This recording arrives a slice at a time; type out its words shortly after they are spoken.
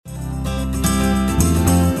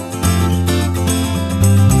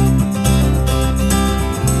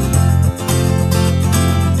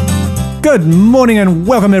Good morning and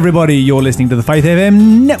welcome everybody. You're listening to the Faith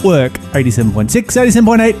FM network, 87.6,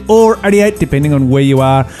 87.8 or 88 depending on where you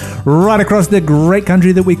are, right across the great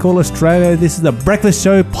country that we call Australia. This is the Breakfast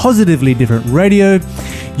Show, Positively Different Radio.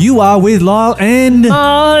 You are with Lyle and...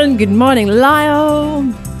 Oh, good morning, Lyle.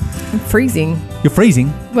 I'm freezing. You're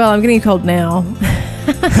freezing? Well, I'm getting cold now.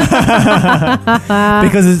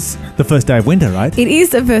 Because it's the first day of winter, right? It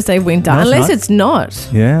is the first day of winter, No, unless it's it's not.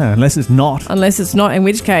 Yeah, unless it's not. Unless it's not, in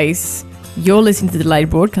which case you're listening to the delayed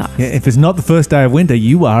broadcast. Yeah, if it's not the first day of winter,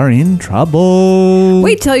 you are in trouble.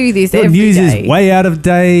 We tell you this Your every news day. is way out of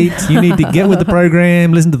date. You need to get with the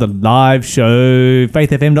program, listen to the live show,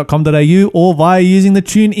 faithfm.com.au or via using the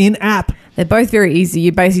TuneIn app. They're both very easy.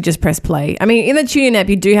 You basically just press play. I mean, in the TuneIn app,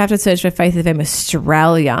 you do have to search for Faith FM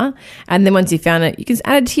Australia. And then once you found it, you can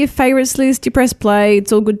add it to your favourites list. You press play.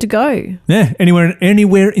 It's all good to go. Yeah, anywhere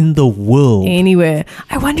in the world. Anywhere.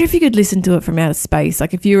 I wonder if you could listen to it from outer space.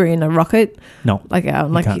 Like if you were in a rocket. No, They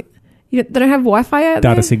don't have Wi-Fi out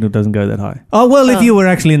there? data signal doesn't go that high. Oh, well, if you were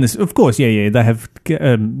actually in this, of course, yeah, they have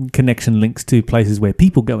connection links to places where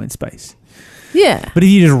people go in space. Yeah. But if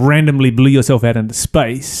you just randomly blew yourself out into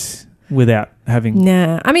space without having...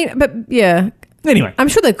 Nah. I mean, but yeah. Anyway. I'm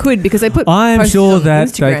sure they could because they put I'm posters sure on that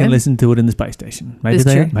Instagram. they can listen to it in the space station. Maybe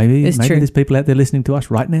It's true. Maybe It's true. there's people out there listening to us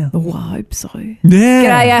right now. Oh, I hope so.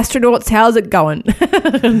 Yeah. G'day, astronauts. How's it going?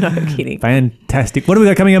 No kidding. Fantastic. What have we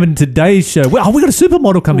got coming up in today's show? Well, we got a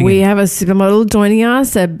supermodel coming We in. have a supermodel joining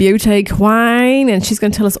us, a Beauty Queen, and she's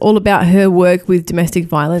going to tell us all about her work with domestic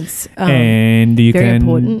violence. And you very can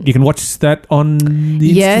important. you can watch that on the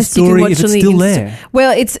Yes, Insta you can story watch if on it's the still Insta- there.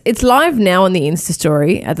 Well, it's live now on the Insta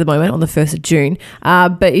story at the moment on the 1st of June.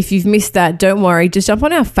 But if you've missed that, don't worry. Just jump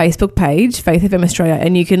on our Facebook page, Faith FM Australia,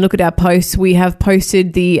 and you can look at our posts. We have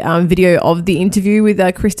posted the video of the interview with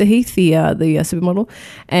Krista Heath, the supermodel,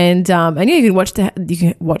 and yeah, you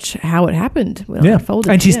can watch how it happened. When it unfolded.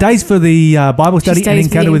 And she stays for the Bible She study and stays for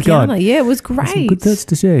the encounter with God. Yeah, it was great. Some good thoughts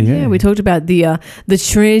to share. Yeah, We talked about the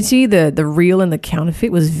Trinity, the real and the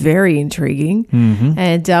counterfeit was very intriguing. Mm-hmm.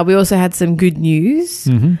 And we also had some good news,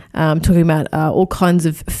 talking about all kinds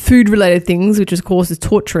of food-related things, which of course is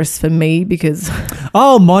torturous for me because...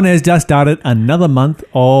 Oh, Mon has just started another month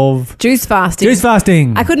of Juice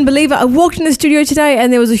fasting. I couldn't believe it. I walked in the studio today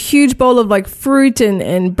and there was a huge bowl of like fruit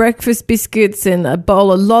and breakfast biscuits and a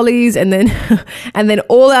bowl of lollies and then and then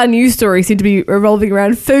all our news stories seemed to be revolving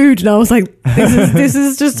around food and I was like, this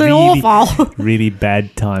is just awful. Really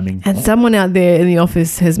bad timing. And someone out there in the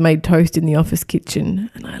office has made toast in the office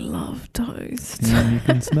kitchen and I love toast. You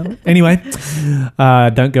can smell it. Anyway,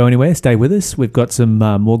 don't go anywhere. Stay with us. We've got some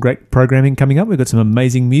more great programming coming up. We've got some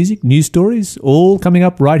amazing music, news stories, all coming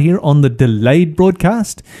up right here on the delayed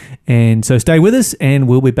broadcast. And so stay with us and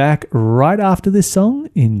we'll be back right after this song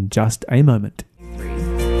in just a moment.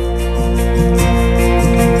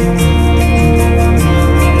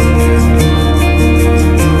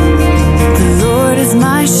 The Lord is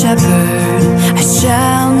my shepherd, I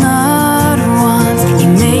shall not want. He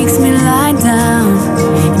makes me lie down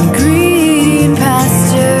in green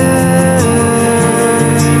pastures.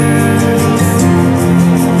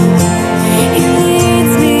 He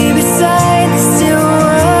leads me beside the still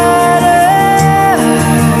waters.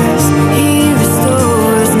 He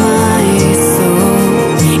restores my soul.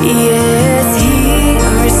 Yes, He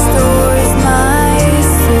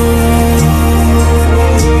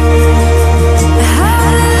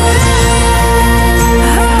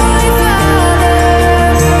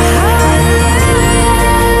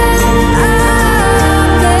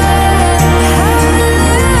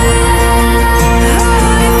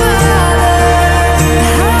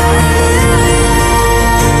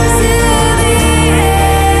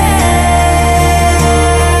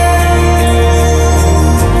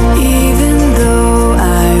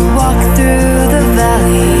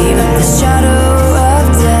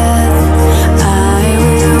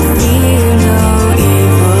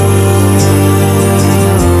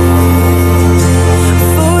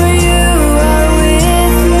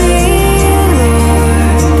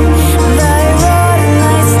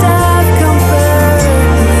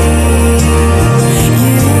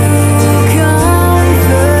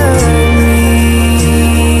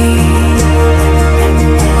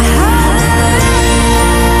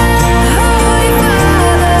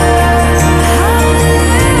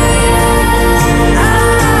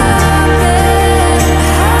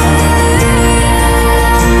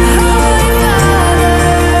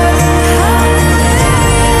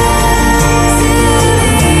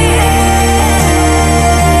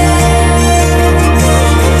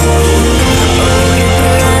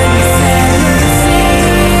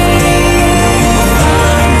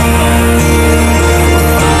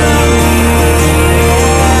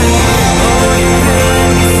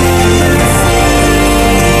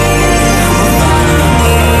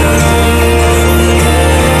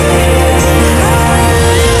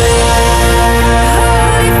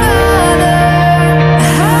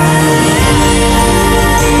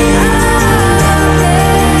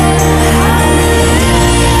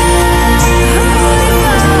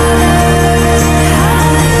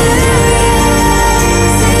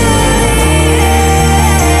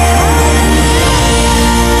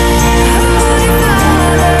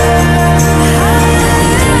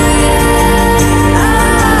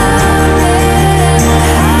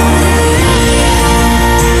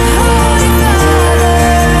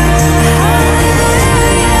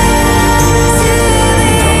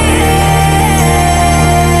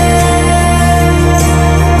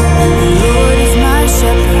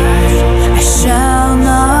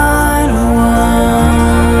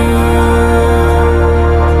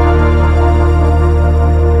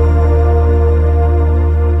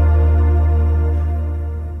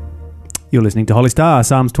You're listening to Holy Star,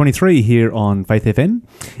 Psalms 23 here on Faith FM.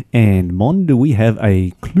 And Mon, do we have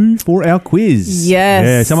a clue for our quiz?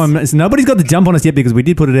 Yes. Yeah, nobody's got the jump on us yet because we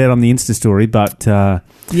did put it out on the Insta story, but...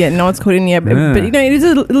 yeah, no one's caught in yet. But you know, it is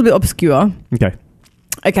a little bit obscure. Okay.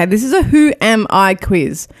 Okay, this is a Who Am I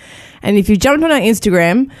quiz. And if you jumped on our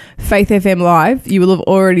Instagram, Faith FM Live, you will have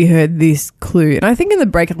already heard this clue. And I think in the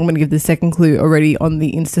break, I'm going to give the second clue already on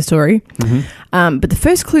the Insta story. Mm-hmm. But the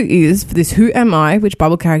first clue is for this Who Am I, which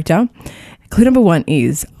Bible character. Clue number 1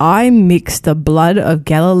 is, I mix the blood of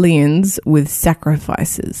Galileans with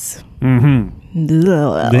sacrifices. Mm-hmm.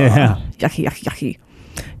 Ugh. Yeah. Yucky, yucky, yucky.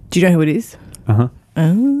 Do you know who it is? Uh-huh.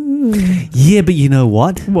 Oh. Yeah, but you know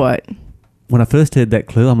what? What? When I first heard that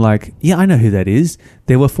clue, I'm like, yeah, I know who that is.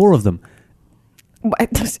 There were 4 of them.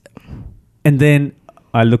 What? And then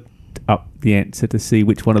I looked up the answer to see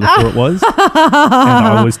which one of the 4 it was. And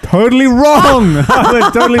I was totally wrong. I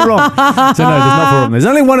was totally wrong. So no, there's not 4 of them. There's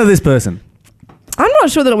only one of this person. I'm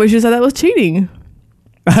not sure that we should say that was cheating.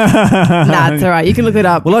 Nah, it's all right. You can look it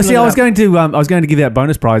up. Well, I was going to give out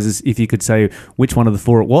bonus prizes if you could say which one of the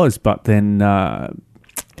 4 it was, but then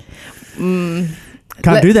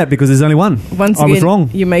can't do that because there's only one. Once I again, was wrong.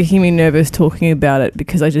 You're making me nervous talking about it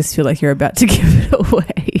because I just feel like you're about to give it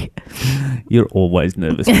away. You're always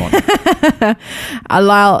nervous, Mon.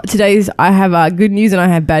 Lyle, I have good news and I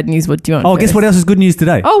have bad news. What do you want? Oh, first? guess what else is good news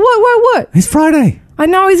today? Oh, what? It's Friday. I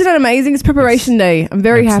know, isn't it amazing? It's preparation day. I'm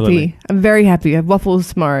very Absolutely. happy. I'm very happy. I have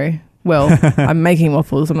waffles tomorrow. Well, I'm making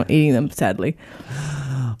waffles. I'm not eating them, sadly.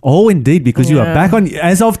 Oh, indeed, because you are back on,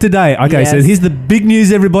 as of today. Okay, Yes. so here's the big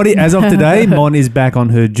news, everybody. As of today, Mon is back on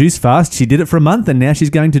her juice fast. She did it for a month, and now she's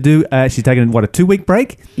going to do, she's taken, a 2-week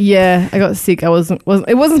break? Yeah, I got sick. It wasn't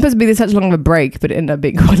supposed to be such long of a break, but it ended up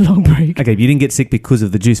being quite a long break. Okay, you didn't get sick because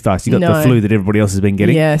of the juice fast. You got the flu that everybody else has been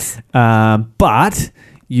getting. Yes. But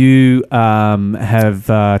you have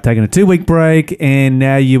taken a 2-week break, and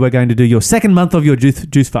now you are going to do your second month of your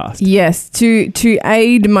juice fast. Yes, to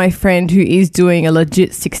aid my friend who is doing a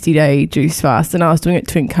legit 60-day juice fast, and I was doing it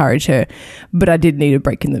to encourage her, but I did need a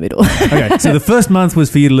break in the middle. Okay, so the first month was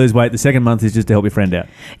for you to lose weight. The second month is just to help your friend out.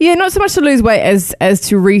 Yeah, not so much to lose weight as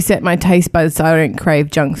to reset my taste buds so I don't crave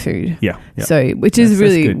junk food. Yeah. So, which has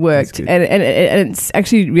really good. worked, That's good. and it's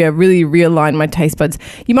actually really realigned my taste buds.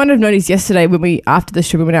 You might have noticed yesterday when after the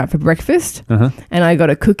show we went out for breakfast, and I got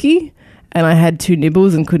a cookie, and I had 2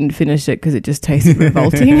 nibbles and couldn't finish it because it just tasted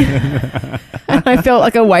revolting. And I felt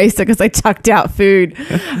like a waster because I chucked out food,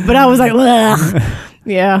 but I was like, ugh.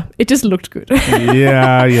 Yeah, it just looked good.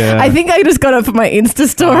 Yeah. I think I just got it for my Insta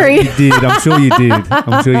story. You did. I'm sure you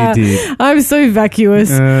did. I'm so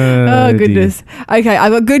vacuous. Oh, goodness. Okay, I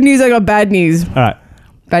got good news. I got bad news. All right.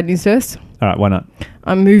 Bad news first. All right, why not?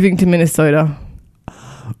 I'm moving to Minnesota.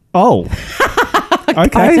 Oh.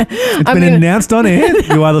 Okay. It's been announced on air.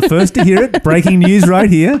 You are the first to hear it. Breaking news right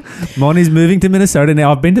here. Mon is moving to Minnesota.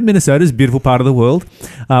 Now, I've been to Minnesota. It's a beautiful part of the world.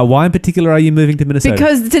 Why in particular are you moving to Minnesota?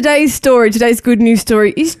 Because today's good news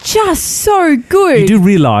story is just so good. You do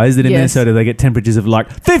realise that in Yes. Minnesota they get temperatures of like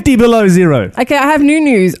 50 below zero. Okay, I have new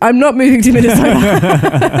news. I'm not moving to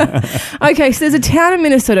Minnesota. Okay, so there's a town in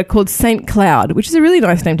Minnesota called St. Cloud, which is a really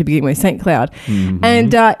nice name to begin with, St. Cloud. Mm-hmm.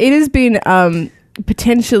 And it has been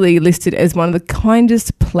potentially listed as one of the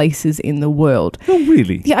kindest places in the world. Oh,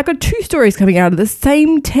 really? Yeah, I got 2 stories coming out of the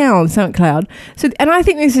same town, St. Cloud. So, and I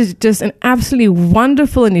think this is just an absolutely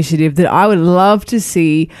wonderful initiative that I would love to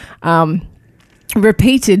see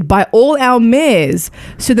repeated by all our mayors.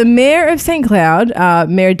 So the mayor of St. Cloud,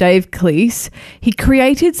 Mayor Dave Cleese, he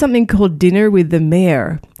created something called Dinner with the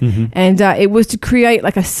Mayor. Mm-hmm. And it was to create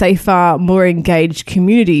like a safer, more engaged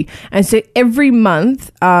community. And so every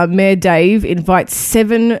month, Mayor Dave invites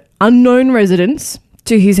 7 unknown residents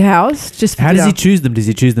to his house. Just for How does dinner. he choose them? Does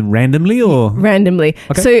he choose them randomly or? Randomly.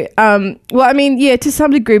 Okay. So, well, I mean, yeah, to some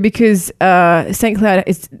degree, because St. Cloud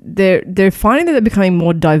they're finding that they're becoming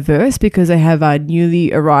more diverse because they have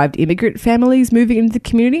newly arrived immigrant families moving into the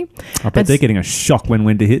community. I bet they're getting a shock when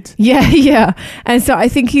winter hits. Yeah. And so I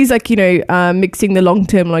think he's like, mixing the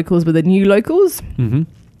long-term locals with the new locals. Mm-hmm.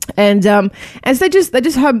 And so they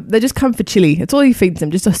just come for chili. That's all he feeds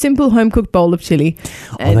them. Just a simple home cooked bowl of chili.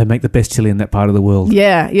 Oh, they make the best chili in that part of the world.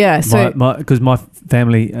 Yeah. So Because my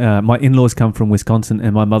family, my in-laws come from Wisconsin,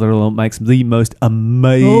 and my mother-in-law makes the most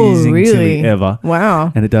amazing chili ever.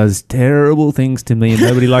 Wow. And it does terrible things to me, and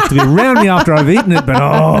nobody likes to be around me after I've eaten it,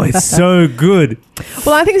 but it's so good.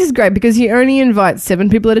 Well, I think this is great because he only invites 7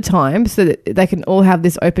 people at a time so that they can all have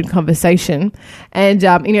this open conversation. And,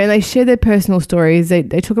 and they share their personal stories. They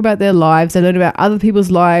talk about their lives. They learn about other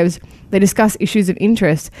people's lives. They discuss issues of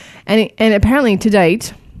interest. And apparently to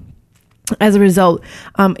date, As a result,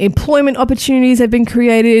 employment opportunities have been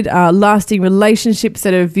created, lasting relationships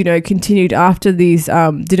that have, continued after these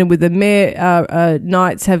dinner with the mayor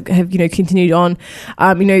nights have continued on,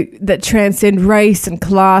 that transcend race and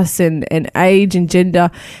class and age and gender,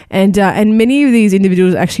 and many of these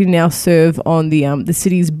individuals actually now serve on the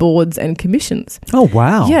city's boards and commissions. Oh,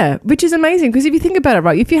 wow. Yeah, which is amazing, because if you think about it,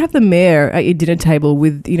 right, if you have the mayor at your dinner table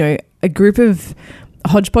with, a group of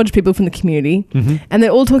hodgepodge people from the community, and they're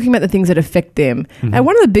all talking about the things that affect them. And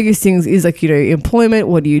one of the biggest things is employment.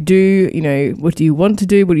 What do you do? What do you want to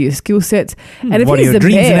do? What are your skill sets? And if what are he's your the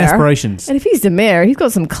dreams mayor, and aspirations? And if he's the mayor, he's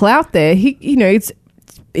got some clout there. It's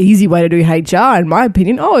easy way to do HR, in my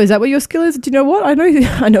opinion. Oh, is that what your skill is? Do you know what? I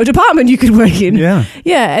know a department you could work in. Yeah.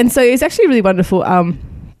 Yeah. And so it's actually really wonderful.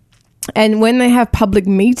 And when they have public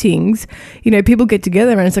meetings, people get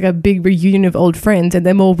together and it's like a big reunion of old friends, and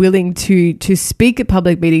they're more willing to speak at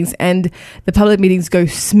public meetings, and the public meetings go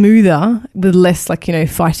smoother with less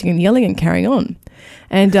fighting and yelling and carrying on.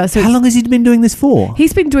 And so how long has he been doing this for?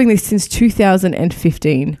 He's been doing this since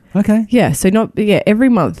 2015. Okay. Yeah, so every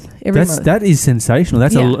month. That is sensational.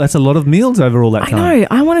 That's a lot of meals over all that time. I know.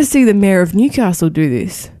 I want to see the mayor of Newcastle do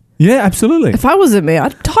this. Yeah, absolutely. If I was a mayor,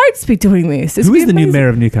 I'd totally be doing this. Who is the new mayor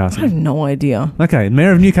of Newcastle? I have no idea. Okay,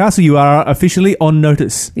 Mayor of Newcastle, you are officially on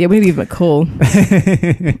notice. Yeah, we need to give him a call.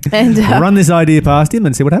 And run this idea past him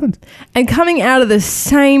and see what happens. And coming out of the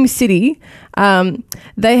same city,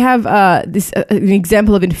 they have an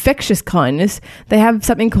example of infectious kindness. They have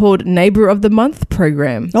something called Neighbour of the Month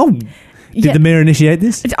program. Oh, did the mayor initiate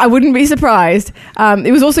this? I wouldn't be surprised.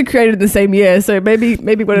 It was also created in the same year, so maybe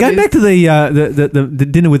one of Going back to the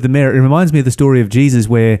dinner with the mayor, it reminds me of the story of Jesus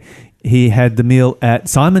where he had the meal at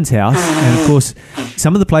Simon's house, and of course,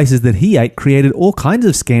 some of the places that he ate created all kinds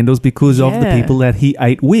of scandals because of the people that he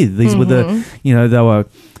ate with. These were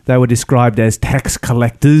they were described as tax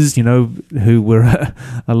collectors, who were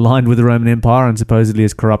aligned with the Roman Empire and supposedly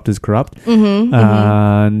as corrupt as corrupt.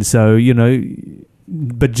 And so,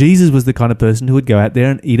 but Jesus was the kind of person who would go out there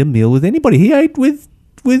and eat a meal with anybody. He ate with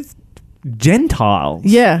Gentiles.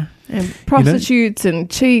 Yeah. And prostitutes and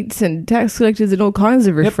cheats and tax collectors and all kinds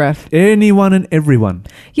of riffraff. Anyone and everyone.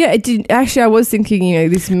 Yeah, it did. Actually, I was thinking,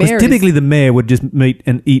 this mayor. Typically, the mayor would just meet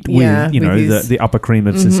and eat with, the upper cream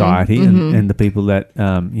of society and the people that,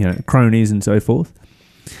 cronies and so forth.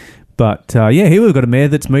 But here we've got a mayor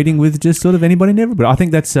that's meeting with just sort of anybody and everybody. I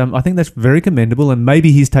think that's very commendable, and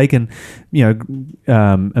maybe he's taken,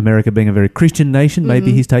 America being a very Christian nation,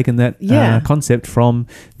 maybe he's taken that concept from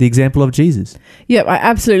the example of Jesus. Yeah, I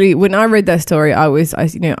absolutely. When I read that story, I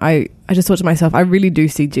just thought to myself, I really do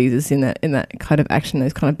see Jesus in that kind of action,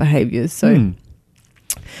 those kind of behaviours. So.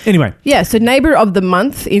 Anyway. Yeah, so Neighbour of the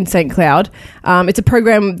Month in St. Cloud. It's a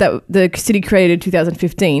program that the city created in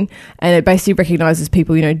 2015, and it basically recognises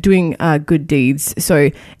people, doing good deeds. So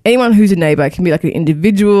anyone who's a neighbour, it can be like an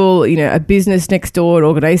individual, a business next door,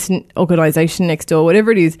 an organisation next door,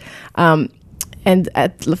 whatever it is.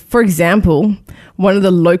 For example, one of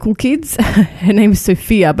the local kids, her name is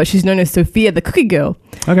Sophia, but she's known as Sophia the Cookie Girl.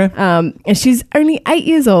 Okay. And she's only 8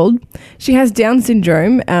 years old. She has Down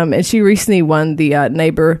syndrome, and she recently won the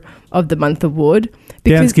Neighbour of the Month award.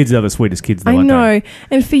 Down's kids are the sweetest kids, though, I know.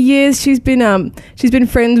 And for years she's been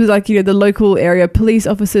friends with the local area police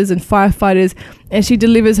officers and firefighters, and she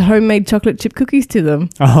delivers homemade chocolate chip cookies to them.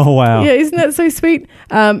 Oh, wow. Yeah, isn't that so sweet?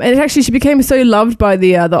 And actually she became so loved by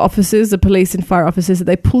the officers, the police and fire officers, that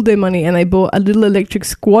they pulled their money and they bought a little electric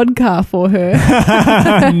squad car for her.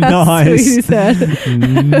 Nice. How sweet is that?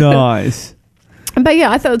 Nice. But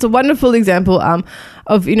yeah, I thought it's a wonderful example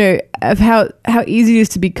of how easy it is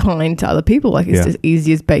to be kind to other people. Like it's as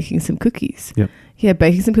easy as baking some cookies. Yep. Yeah,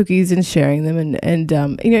 baking some cookies and sharing them,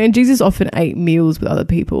 and Jesus often ate meals with other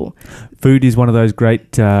people. Food is one of those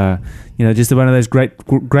great, just one of those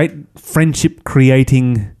great friendship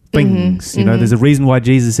creating things. There's a reason why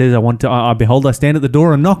Jesus says, I behold, I stand at the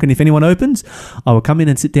door and knock, and if anyone opens, I will come in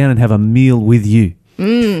and sit down and have a meal with you.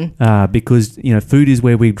 Because food is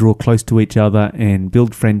where we draw close to each other and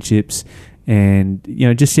build friendships and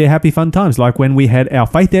just share happy fun times, like when we had our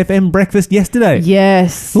Faith FM breakfast yesterday.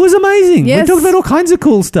 Yes, it was amazing. Yes. We talked about all kinds of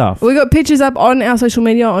cool stuff. We got pictures up on our social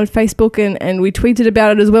media on Facebook, and we tweeted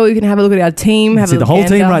about it as well. You can have a look at our team. See the whole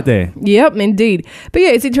team right there. Yep, indeed. But yeah,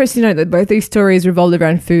 it's interesting to know that both these stories revolved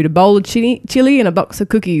around food: a bowl of chili and a box of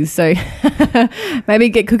cookies. So maybe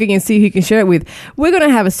get cooking and see who you can share it with. We're going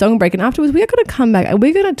to have a song break, and afterwards we are going to come back and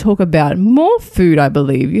we're going to talk about more food. I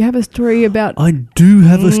believe you have a story about. I do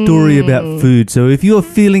have a story about food. So if you're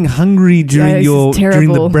feeling hungry during this is during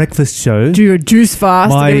the terrible. breakfast show, Do your juice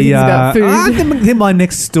fast. my Everything's about food. then my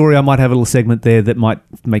next story, I might have a little segment there that might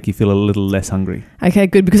make you feel a little less hungry. Okay,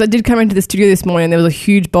 good. Because I did come into the studio this morning and there was a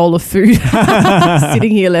huge bowl of food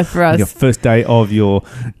sitting here left for us. Your first day of your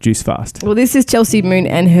juice fast. Well, this is Chelsea Moon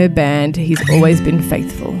and her band. He's always been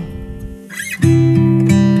faithful.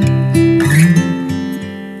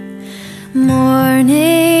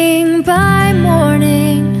 Morning by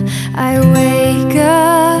morning, I wake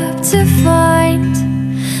up to find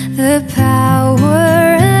the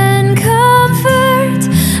power and comfort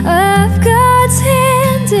of God's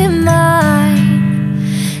hand in mine.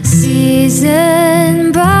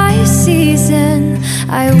 Season by season,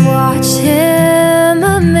 I watch Him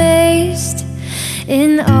amazed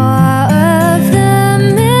in awe of the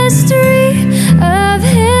mystery of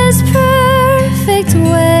His perfect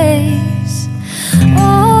ways.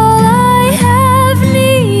 All I have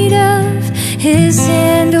need of, His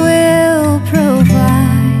hand will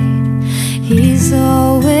provide. He's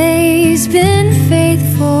always been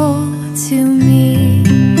faithful to me.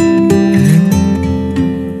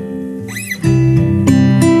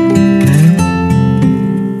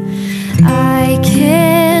 I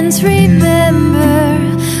can't remember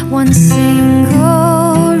one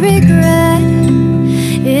single regret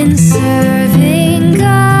in serving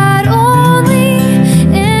God only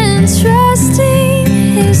and trusting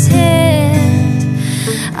His hand.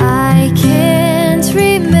 I can't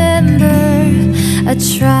remember a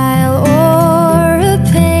trial or a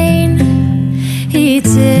pain He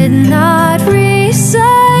did not recycle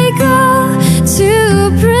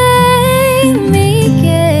to bring me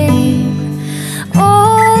gain.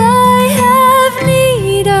 All I have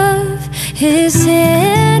need of, His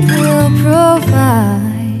hand will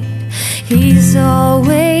provide. He's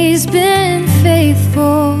always been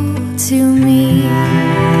faithful to me.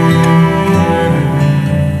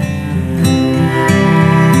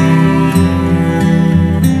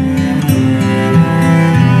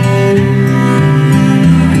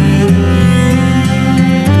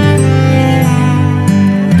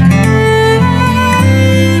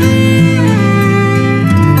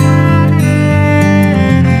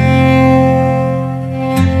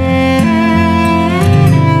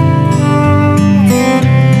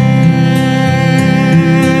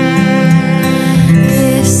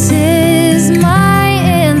 This is my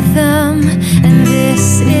anthem, and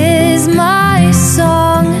this is my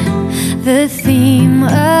song, the theme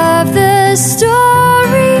of the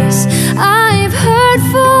stories I've heard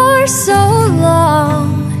for so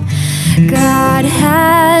long. God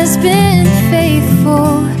has been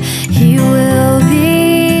faithful, He will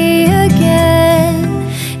be again.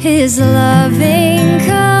 His loving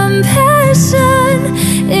compassion,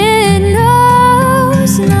 it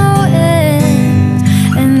knows no end.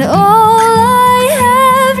 And all I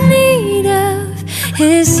have need of,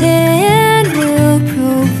 His hand will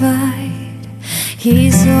provide.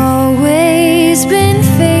 He's always been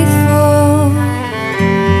faithful.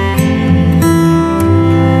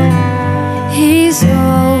 He's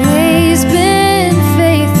always been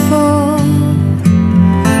faithful.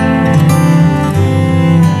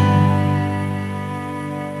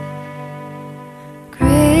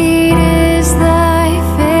 Great is thy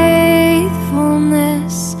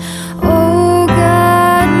faithfulness, O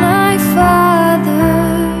God my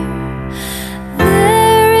Father.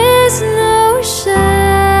 There is no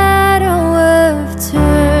shadow of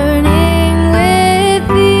turning with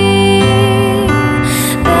thee.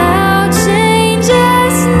 Thou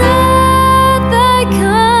changest not, thy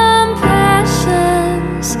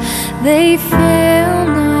compassions, they fail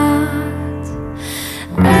not.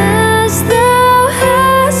 As thou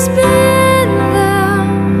hast been, thou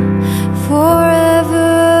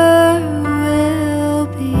forever will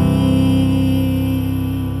be.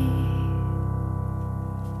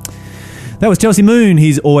 That was Chelsea Moon.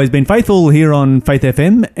 He's always been faithful here on Faith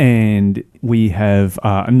FM, and we have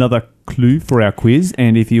another clue for our quiz.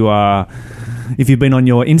 And if you've been on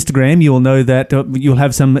your Instagram, you'll know that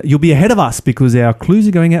you'll be ahead of us because our clues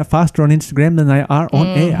are going out faster on Instagram than they are on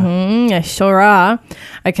air. Yeah, sure are.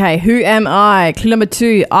 Okay, who am I? Clue number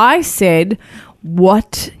 2. I said,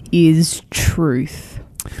 what is truth?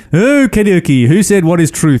 Okie dokie. Who said what is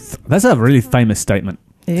truth? That's a really famous statement.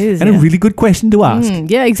 It is. And yeah. a really good question to ask.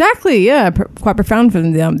 Yeah, exactly. Yeah, quite profound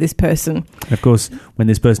from this person. Of course, when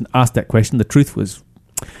this person asked that question, the truth was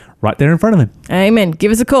right there in front of him. Amen.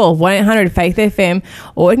 Give us a call, 1-800-FAITH-FM,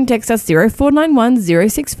 or you can text us 0491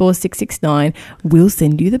 064 669. We'll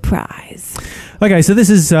send you the prize. Okay, so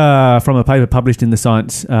this is from a paper published in the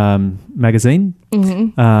Science magazine,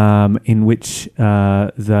 in which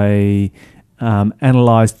they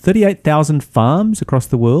analysed 38,000 farms across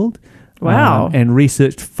the world. Wow. And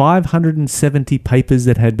researched 570 papers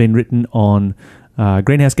that had been written on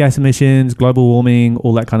greenhouse gas emissions, global warming,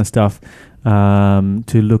 all that kind of stuff,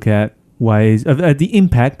 to look at ways of the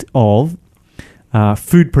impact of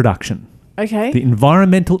food production. Okay. The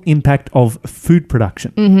environmental impact of food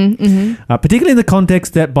production. Particularly in the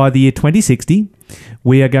context that by the year 2060,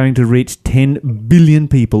 we are going to reach 10 billion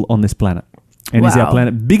people on this planet. And is our Wow.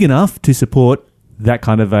 planet big enough to support that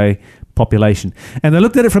kind of a population? And they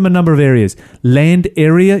looked at it from a number of areas. Land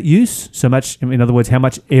area use, so much, in other words, how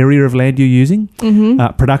much area of land you're using.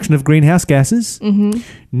 Production of greenhouse gases.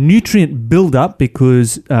 Nutrient buildup,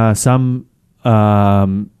 because some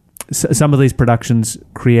of these productions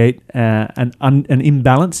create an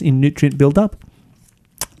imbalance in nutrient buildup.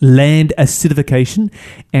 Land acidification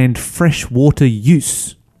and freshwater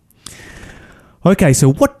use. Okay,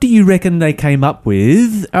 so what do you reckon they came up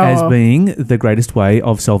with as being the greatest way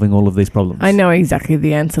of solving all of these problems? I know exactly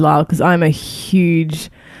the answer, Lyle, because I'm a huge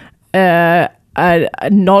a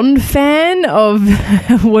non-fan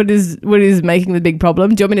of what is making the big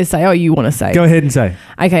problem. Do you want me to say, or you want to say? Go ahead and say.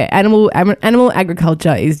 Okay, animal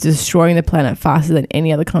agriculture is destroying the planet faster than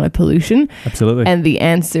any other kind of pollution. Absolutely. And the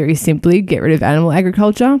answer is simply get rid of animal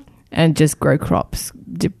agriculture and just grow crops.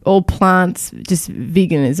 All plants, just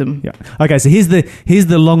veganism. Yeah. Okay, so here's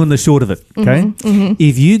the long and the short of it. Okay,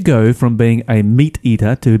 if you go from being a meat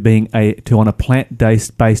eater to being on a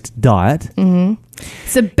plant-based diet,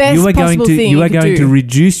 It's the best you are going possible to thing you are could going do. to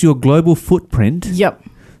reduce your global footprint. Yep.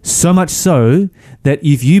 So much so that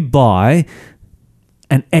if you buy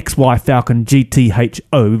an XY Falcon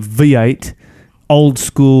GTHO V8 old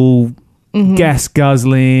school gas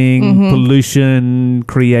guzzling, pollution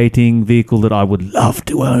creating vehicle that I would love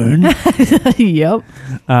to own, Yep.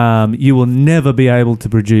 you will never be able to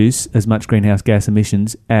produce as much greenhouse gas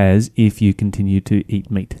emissions as if you continue to eat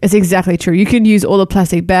meat. It's exactly true. You can use all the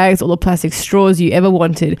plastic bags, all the plastic straws you ever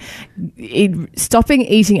wanted. Stopping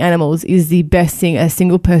eating animals is the best thing a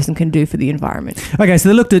single person can do for the environment. Okay, so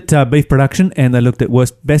they looked at beef production and they looked at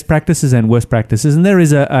best practices and worst practices, and there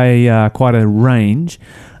is a quite a range.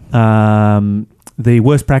 The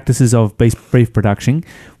worst practices of beef production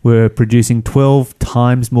were producing 12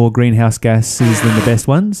 times more greenhouse gases than the best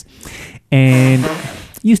ones. And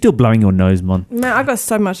you're still blowing your nose, Mon. Man, I got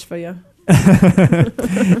so much for you.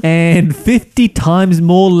 And 50 times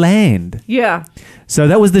more land. Yeah. So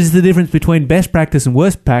that was the difference between best practice and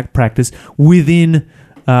worst practice within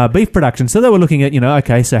beef production. So they were looking at,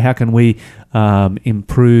 okay, so how can we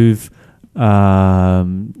improve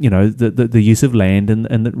the use of land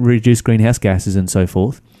and reduce greenhouse gases and so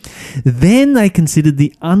forth. Then they considered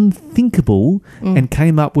the unthinkable and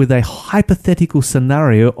came up with a hypothetical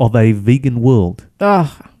scenario of a vegan world.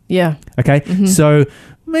 Oh, yeah. Okay, so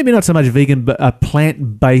maybe not so much vegan, but a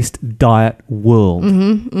plant-based diet world.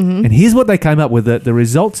 And here's what they came up with. The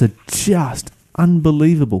results are just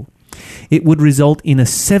unbelievable. It would result in a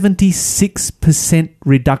 76%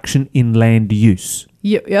 reduction in land use.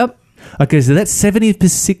 Yep. Okay, so that's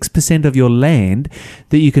 76% of your land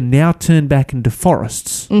that you can now turn back into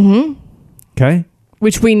forests. Okay?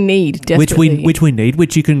 Which we need, desperately. Which we need,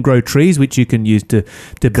 which you can grow trees, which you can use to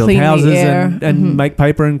build Clean the houses air. and make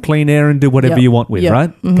paper and clean air and do whatever Yep. you want with, Yep.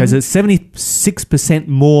 right? Okay, so it's 76%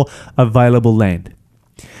 more available land.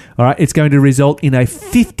 All right, it's going to result in a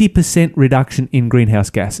 50% reduction in greenhouse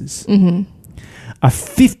gases, a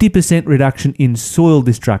 50% reduction in soil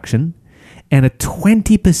destruction, and a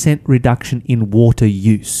 20% reduction in water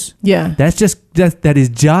use. Yeah. That is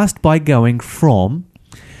just by going from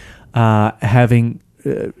having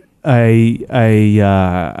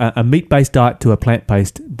a meat-based diet to a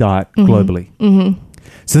plant-based diet globally.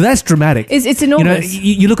 So that's dramatic. It's enormous.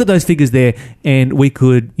 You look at those figures there, and we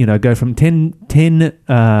could go from 10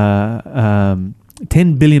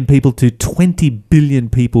 billion people to 20 billion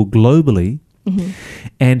people globally.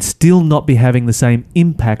 And still not be having the same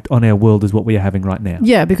impact on our world as what we are having right now.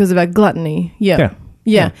 Yeah, because of our gluttony. Yeah. Absolutely.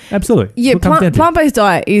 Yeah, That's what it comes down to. plant-based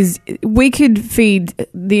diet is, we could feed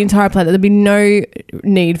the entire planet. There'd be no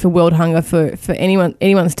need for world hunger for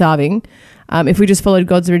anyone starving if we just followed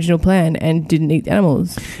God's original plan and didn't eat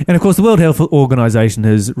animals. And of course, the World Health Organization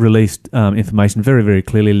has released information very, very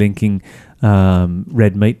clearly linking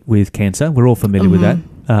red meat with cancer. We're all familiar with that.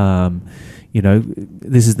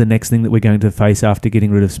 This is the next thing that we're going to face after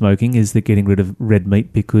getting rid of smoking, is that getting rid of red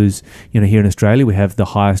meat, because, here in Australia we have the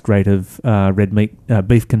highest rate of red meat,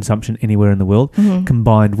 beef consumption anywhere in the world,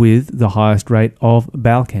 combined with the highest rate of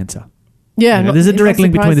bowel cancer. Yeah. There's a direct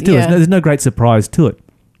link between the two. Yeah. There's no great surprise to it.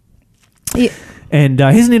 Yeah. And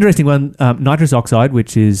here's an interesting one: nitrous oxide,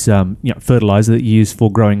 which is fertilizer that you use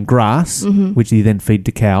for growing grass, which you then feed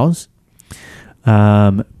to cows,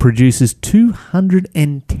 produces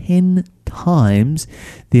 210 times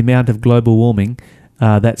the amount of global warming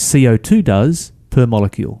that CO2 does per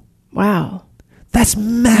molecule. Wow. That's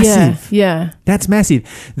massive. Yeah. That's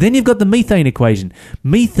massive. Then you've got the methane equation.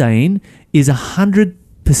 Methane is 100%,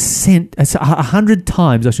 100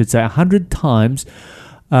 times, I should say, 100 times,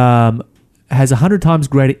 has 100 times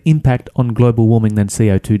greater impact on global warming than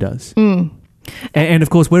CO2 does. And of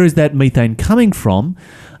course, where is that methane coming from?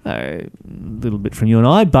 A little bit from you and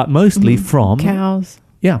I, but mostly from... Cows.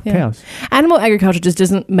 Yeah, cows. Animal agriculture just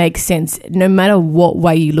doesn't make sense no matter what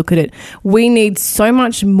way you look at it. We need so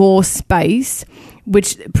much more space,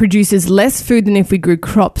 which produces less food than if we grew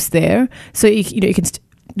crops there. So, you can...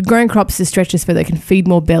 growing crops is stretches so they can feed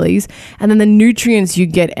more bellies, and then the nutrients you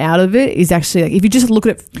get out of it is actually, like, if you just look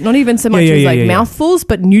at it, not even so much as mouthfuls,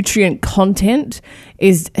 but nutrient content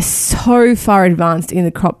is so far advanced in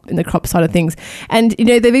the crop side of things. And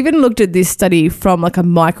they've even looked at this study from like a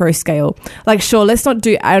micro scale. Like, sure, let's not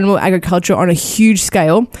do animal agriculture on a huge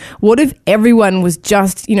scale. What if everyone was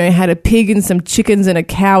just had a pig and some chickens and a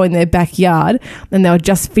cow in their backyard, and they were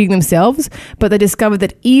just feeding themselves, but they discovered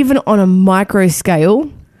that even on a micro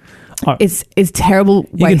scale, it's terrible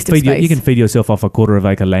waste of space. You can feed yourself off a quarter of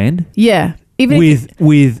acre land. Yeah. Even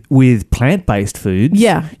with plant-based foods,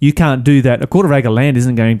 you can't do that. A quarter of acre land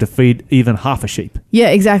isn't going to feed even half a sheep. Yeah,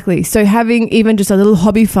 exactly. So having even just a little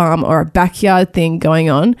hobby farm or a backyard thing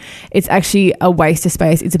going on, it's actually a waste of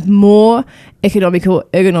space. It's more ergonomical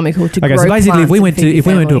to grow. Okay, so basically, if we went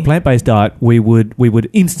to a plant-based diet, we would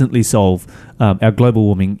instantly solve our global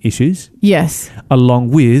warming issues. Yes,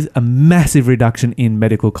 along with a massive reduction in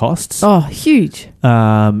medical costs. Oh, huge!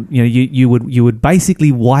 You would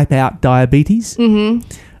basically wipe out diabetes.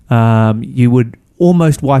 Mm-hmm. You would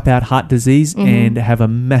almost wipe out heart disease and have a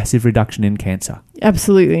massive reduction in cancer.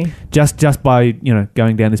 Absolutely. Just by,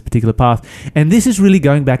 going down this particular path. And this is really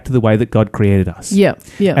going back to the way that God created us. Yeah.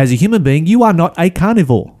 As a human being, you are not a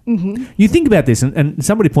carnivore. Mm-hmm. You think about this, and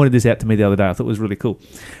somebody pointed this out to me the other day. I thought it was really cool.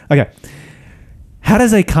 Okay. How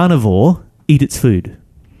does a carnivore eat its food?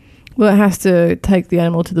 Well, it has to take the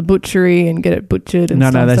animal to the butchery and get it butchered and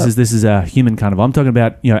stuff. No, this is a human carnivore. I'm talking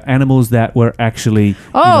about, animals that were actually...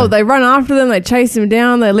 they run after them, they chase them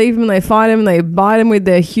down, they leave them, they fight them, they bite them with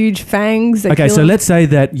their huge fangs. Okay, so let's say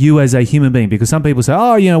that you as a human being, because some people say,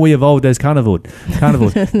 we evolved as carnivores.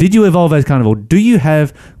 Did you evolve as carnivore? Do you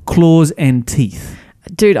have claws and teeth?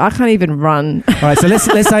 Dude, I can't even run. All right, so let's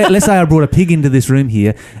say I brought a pig into this room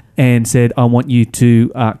here and said, I want you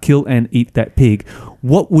to kill and eat that pig.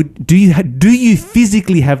 Do you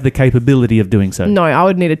physically have the capability of doing so? No, I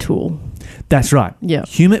would need a tool. That's right. Yeah.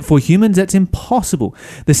 For humans, that's impossible.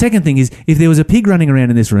 The second thing is, if there was a pig running around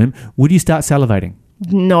in this room, would you start salivating?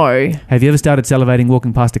 No. Have you ever started salivating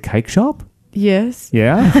walking past a cake shop? Yes.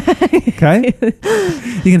 Yeah? Okay.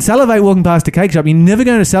 You can salivate walking past a cake shop. You're never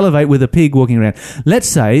going to salivate with a pig walking around. Let's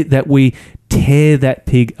say that we tear that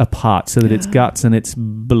pig apart so that its guts and its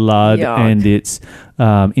blood and its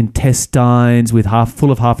intestines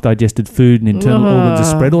full of half-digested food and internal organs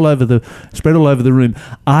are spread all over the room.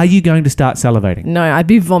 Are you going to start salivating? No, I'd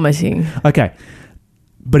be vomiting. Okay.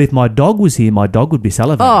 But if my dog was here, my dog would be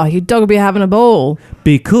salivating. Oh, your dog would be having a ball.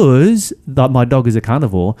 Because my dog is a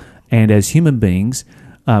carnivore, and as human beings,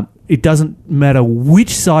 it doesn't matter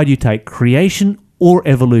which side you take, creation or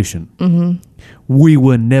evolution. Mm-hmm. We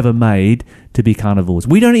were never made to be carnivores.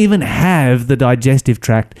 We don't even have the digestive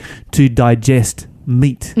tract to digest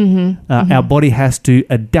meat. Mm-hmm. Our body has to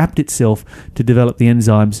adapt itself to develop the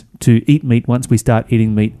enzymes to eat meat once we start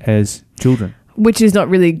eating meat as children. Which is not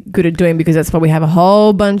really good at doing, because that's why we have a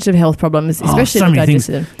whole bunch of health problems, especially with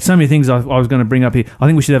digestive. So many things I was going to bring up here. I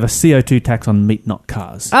think we should have a CO2 tax on meat, not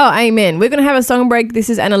cars. Oh, amen. We're going to have a song break. This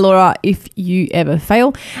is Anna Laura, If You Ever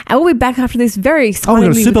Fail. And we'll be back after this very exciting. Oh,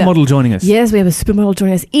 we've got a supermodel joining us. Yes, we have a supermodel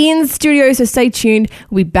joining us in studio, so stay tuned.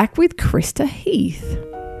 We'll be back with Krista Heath.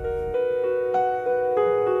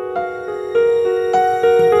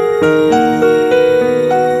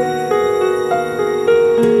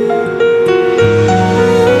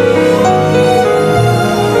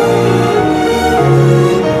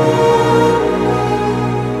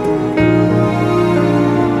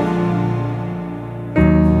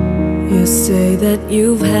 That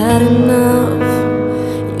you've had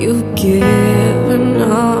enough, you've given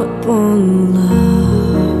up on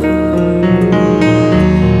love.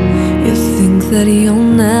 You think that you'll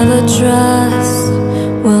never trust.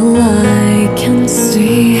 Well, I can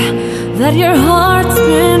see that your heart's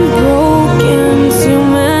been broken too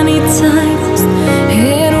many times.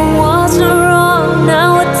 It wasn't wrong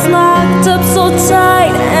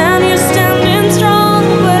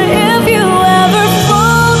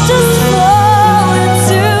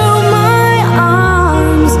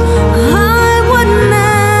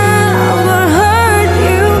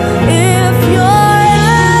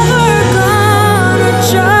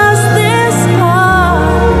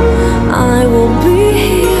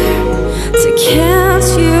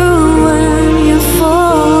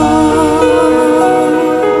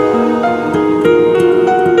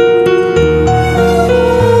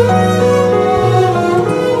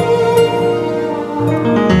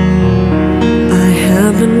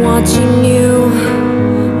watching you,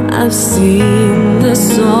 I've seen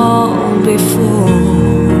this all before.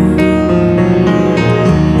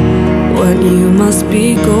 What you must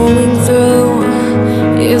be going through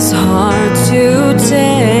is hard to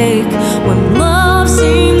take when love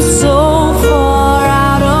seems so far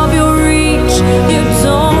out of your reach. You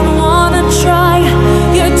don't wanna try,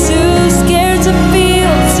 you're too scared to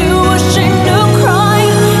feel, too ashamed to cry.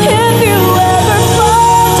 If you ever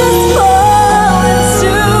fall, just fall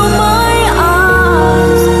into my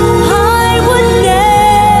arms. I would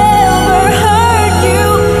never hurt you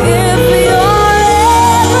if you're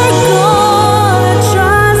ever gonna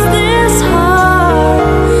trust this heart.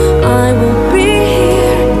 I will be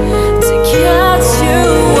here to catch you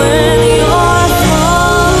when you're falling,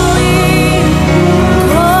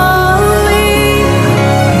 crawling,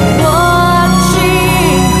 watching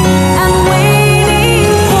and waiting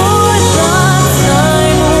for the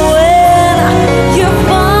time when you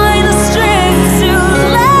find the strength to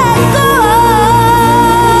let go.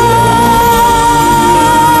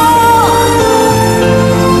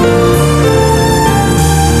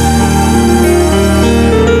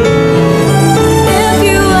 If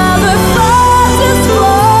you ever fall, just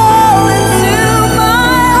fall into my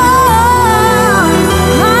arms.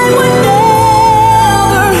 I would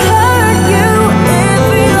never hurt you if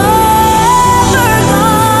you're ever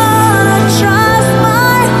gonna trust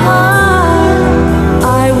my heart.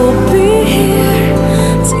 I will be here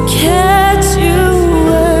to catch you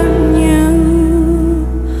when you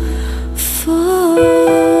fall.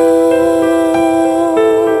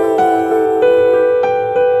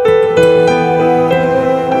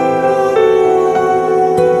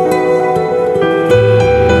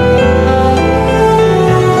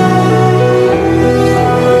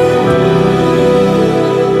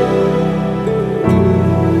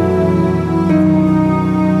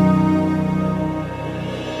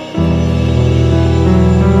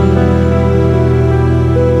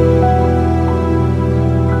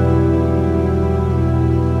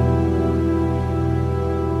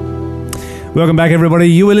 Welcome back, everybody.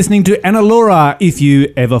 You were listening to Anna Laura, If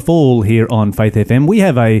You Ever Fall, here on Faith FM. We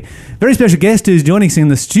have a very special guest who's joining us in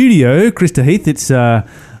the studio, Krista Heath. It's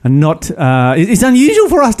it's unusual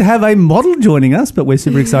for us to have a model joining us, but we're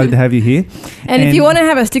super excited to have you here. And if you want to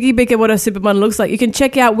have a sticky peek at what a supermodel looks like, you can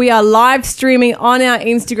check out, we are live streaming on our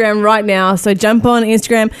Instagram right now. So jump on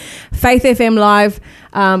Instagram, Faith FM Live.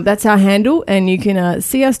 That's our handle, and you can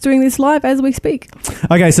see us doing this live as we speak.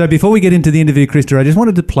 Okay, so before we get into the interview, Krista, I just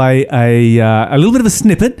wanted to play a little bit of a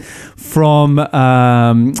snippet from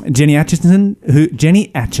Jenny Atchison,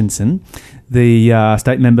 the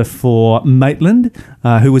state member for Maitland,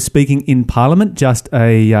 who was speaking in Parliament just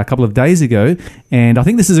a couple of days ago. And I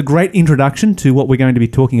think this is a great introduction to what we're going to be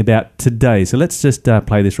talking about today. So let's just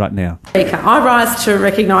play this right now. I rise to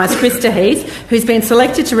recognise Krista Heath, who's been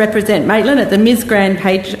selected to represent Maitland at the Miss Grand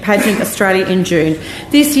Pageant Australia in June.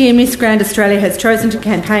 This year, Miss Grand Australia has chosen to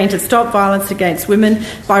campaign to stop violence against women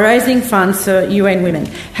by raising funds for UN Women.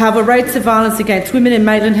 However, rates of violence against women in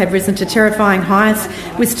Maitland have risen to terrifying heights,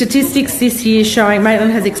 with statistics this year showing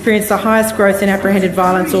Maitland has experienced the highest growth in apprehended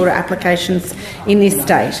violence order applications in this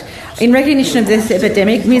state. In recognition of this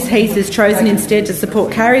epidemic, Ms Heath has chosen instead to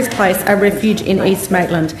support Carries Place, a refuge in East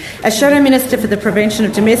Maitland. As Shadow Minister for the Prevention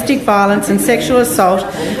of Domestic Violence and Sexual Assault,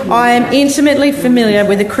 I am intimately familiar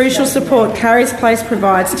with the crucial support Carries Place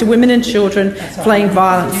provides to women and children fleeing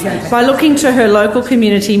violence. By looking to her local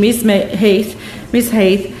community, Ms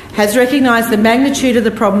Heath has recognised the magnitude of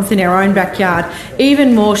the problems in our own backyard.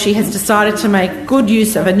 Even more, she has decided to make good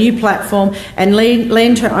use of a new platform and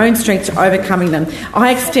lend her own strength to overcoming them.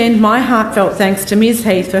 I extend my heartfelt thanks to Ms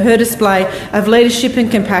Heath for her display of leadership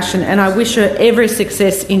and compassion, and I wish her every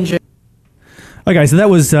success in June. Okay, so that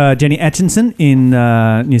was Jenny Atchison in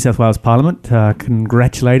New South Wales Parliament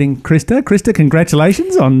congratulating Krista. Krista,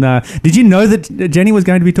 congratulations on... did you know that Jenny was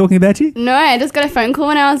going to be talking about you? No, I just got a phone call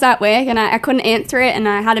when I was at work and I couldn't answer it, and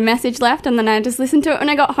I had a message left, and then I just listened to it when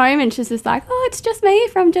I got home, and she's just like, oh, it's just me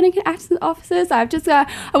from Jenny Atchison's offices. I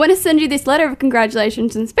want to send you this letter of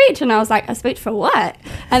congratulations and speech. And I was like, a speech for what?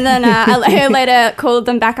 And then I later called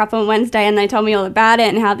them back up on Wednesday, and they told me all about it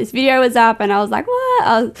and how this video was up, and I was like,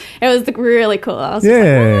 what? It was really cool. I was just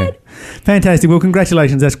like, what? Fantastic. Well,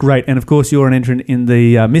 congratulations. That's great. And of course, you're an entrant in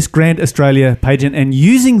the Miss Grand Australia pageant, and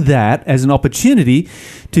using that as an opportunity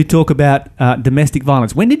to talk about domestic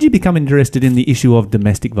violence. When did you become interested in the issue of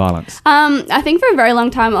domestic violence? I think for a very long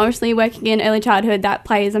time, obviously working in early childhood, that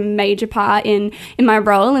plays a major part in my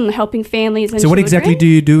role in helping families and So what children. exactly do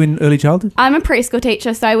you do in early childhood? I'm a preschool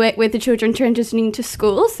teacher, so I work with the children transitioning to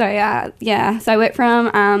school. So, so I work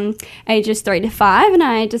from ages 3 to 5, and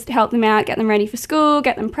I just help them out, get them ready for school,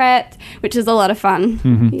 get them prepped, which is a lot of fun.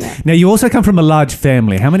 Mm-hmm. Yeah. Now, you also come from a large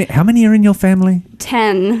family. How many are in your family?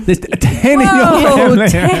 10. There's 10 in your family.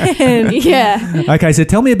 10. Yeah. Okay, so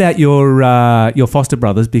tell me about your foster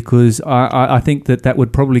brothers, because I think that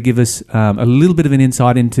would probably give us a little bit of an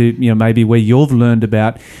insight into maybe where you've learned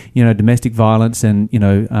about domestic violence and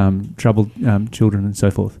troubled children and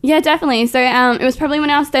so forth. Yeah, definitely. So it was probably when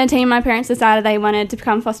I was 13, my parents decided they wanted to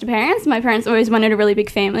become foster parents. My parents always wanted a really big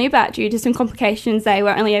family, but due to some complications, they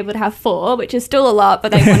were only able to have 4, which is still a lot,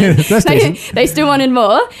 but they wanted they still wanted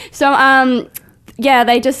more. So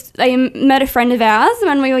they met a friend of ours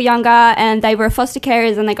when we were younger, and they were foster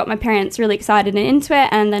carers, and they got my parents really excited and into it,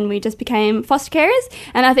 and then we just became foster carers.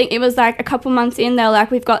 And I think it was like a couple months in, they were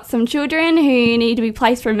like, we've got some children who need to be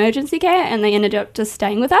placed for emergency care, and they ended up just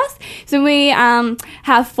staying with us. So we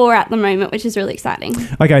have 4 at the moment, which is really exciting.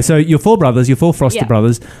 Okay, so your 4 foster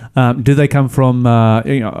brothers, do they come from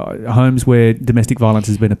homes where domestic violence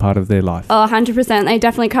has been a part of their life? Oh, 100%. They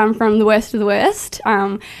definitely come from the worst of the worst,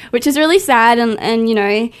 which is really sad, and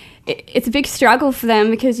it's a big struggle for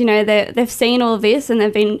them because, they've seen all of this and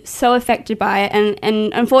they've been so affected by it.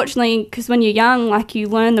 And unfortunately, because when you're young, you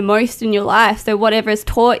learn the most in your life. So whatever is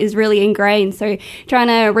taught is really ingrained. So trying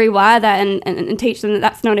to rewire that and teach them that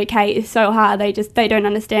that's not okay is so hard. They don't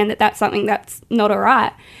understand that that's something that's not all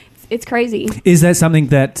right. It's crazy. Is that something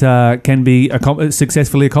that can be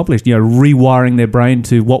successfully accomplished? Rewiring their brain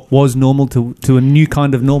to what was normal to a new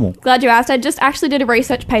kind of normal. Glad you asked. I just actually did a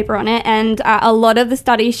research paper on it, and a lot of the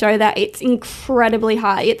studies show that it's incredibly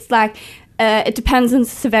hard. It's it depends on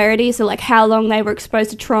severity, so how long they were exposed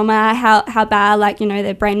to trauma, how bad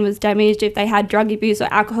their brain was damaged, if they had drug abuse or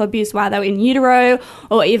alcohol abuse while they were in utero,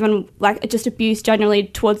 or even just abuse generally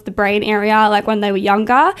towards the brain area when they were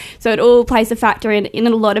younger. So it all plays a factor in a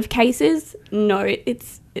lot of cases. No,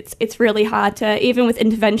 it's really hard to, even with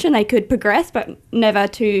intervention, they could progress, but never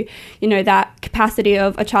to, that capacity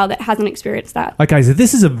of a child that hasn't experienced that. Okay, so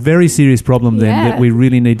this is a very serious problem then that we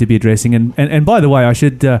really need to be addressing. And by the way, I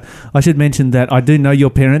should mention that I do know your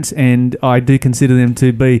parents, and I do consider them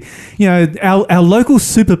to be, our local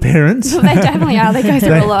super parents. They definitely are. They go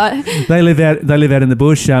through a lot. They live out in the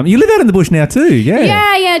bush. You live out in the bush now too,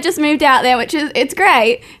 yeah. Yeah, just moved out there, which is it's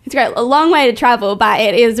great. It's great. A long way to travel, but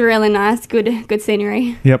it is really nice. Good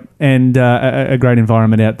scenery. Yep, and a great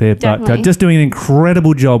environment out there. Definitely. But just doing an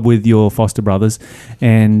incredible job with your foster brothers,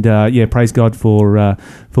 and praise God for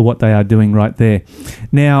what they are doing right there.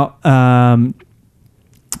 Now,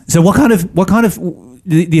 so what kind of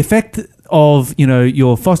the effect of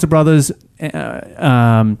your foster brothers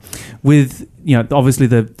with obviously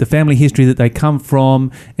the family history that they come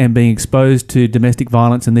from and being exposed to domestic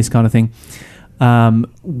violence and this kind of thing.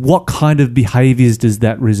 What kind of behaviours does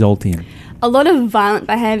that result in? A lot of violent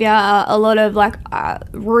behaviour, a lot of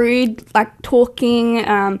rude, talking.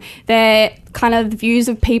 Their kind of views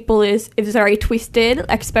of people is very twisted,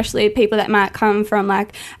 especially people that might come from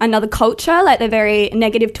another culture. They're very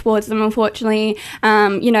negative towards them, unfortunately.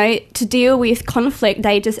 To deal with conflict,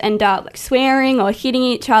 they just end up swearing or hitting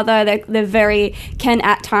each other. They can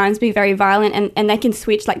at times be very violent, and they can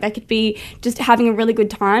switch. They could be just having a really good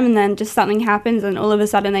time, and then just something happens, and all of a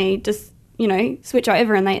sudden they just switch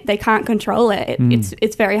over, and they can't control it.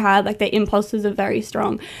 It's very hard. Their impulses are very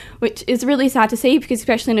strong, which is really sad to see, because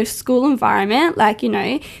especially in a school environment,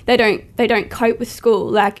 they don't cope with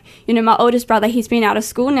school. My oldest brother, he's been out of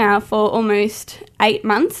school now for almost 8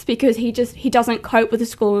 months because he doesn't cope with the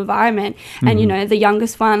school environment. Mm-hmm. And the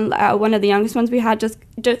youngest one, one of the youngest ones we had, just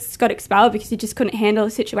got expelled because he just couldn't handle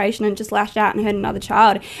the situation and just lashed out and hurt another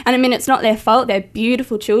child. And it's not their fault. They're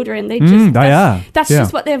beautiful children. That's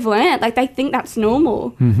just what they've learned. They think that's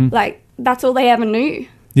normal. Mm-hmm. That's all they ever knew.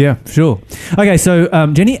 Yeah, sure. Okay, so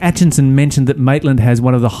Jenny Atchison mentioned that Maitland has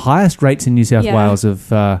one of the highest rates in New South Wales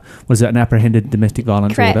of an apprehended domestic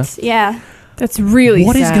violence order. Correct. Yeah. That's really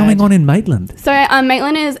What sad. is going on in Maitland? So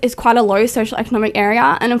Maitland is quite a low social economic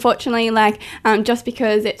area, and unfortunately, just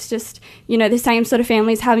because it's just the same sort of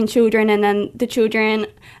families having children, and then the children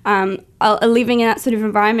are living in that sort of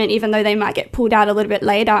environment, even though they might get pulled out a little bit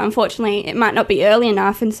later. Unfortunately, it might not be early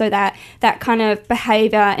enough, and so that kind of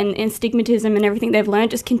behaviour and stigmatism and everything they've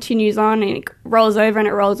learned just continues on, and it rolls over and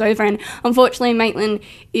it rolls over. And unfortunately, Maitland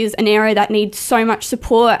is an area that needs so much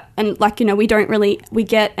support, and we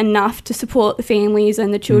get enough to support the families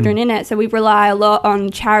and the children in it. So we rely a lot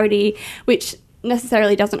on charity, which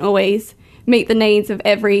necessarily doesn't always meet the needs of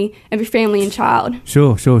every family and child.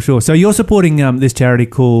 Sure. So you're supporting this charity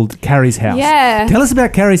called Carrie's House. Yeah. Tell us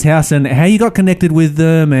about Carrie's House and how you got connected with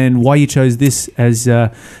them and why you chose this as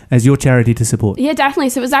your charity to support. Yeah, definitely.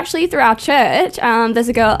 So it was actually through our church. There's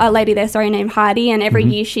a lady there, named Heidi, and every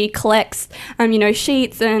year she collects,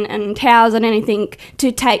 sheets and towels and anything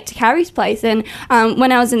to take to Carrie's Place. And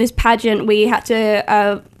when I was in this pageant, we had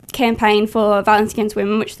to campaign for violence against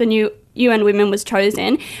women, which the new UN Women was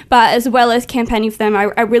chosen, but as well as campaigning for them, I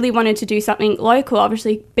really wanted to do something local,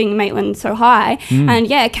 obviously being Maitland so high. And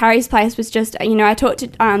yeah, Carrie's Place was just, I talked to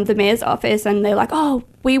the mayor's office, and they're like, oh,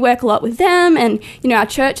 we work a lot with them and, our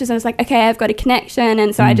churches. And I was like, okay, I've got a connection.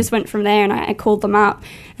 And so I just went from there and I called them up,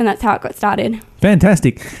 and that's how it got started.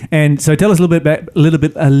 Fantastic. And so tell us a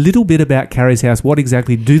little bit about Carrie's House. What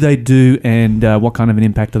exactly do they do, and what kind of an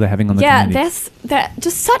impact are they having on the community? Yeah, they're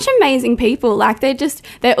just such amazing people. Like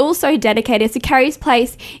they're all so dedicated. So Carrie's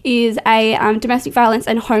Place is a domestic violence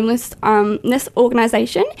and homelessness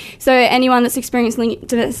organisation. So anyone that's experiencing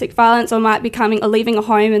domestic violence or might be coming or leaving a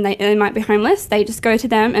home and they might be homeless, they just go to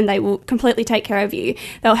them and they will completely take care of you.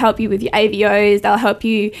 They'll help you with your AVOs. They'll help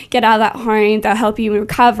you get out of that home. They'll help you in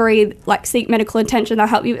recovery, like seek medical attention. They'll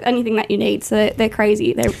help you with anything that you need. So they're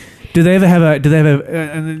crazy. Do they ever have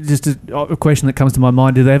just a question that comes to my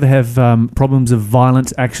mind, do they ever have problems of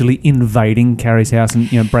violence actually invading Carrie's House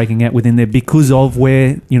and breaking out within there because of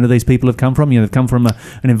where these people have come from? They've come from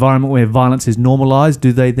an environment where violence is normalised.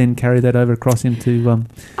 Do they then carry that over across into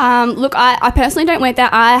look, I personally don't work there.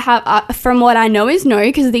 I have from what I know is no,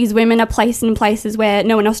 because these women are placed in places where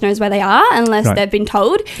no one else knows where they are unless they've been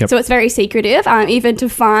told. Yep. So it's very secretive. Even to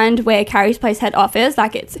find where Carrie's Place head office,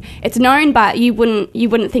 like it's known, but you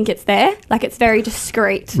wouldn't think it's there. Like it's very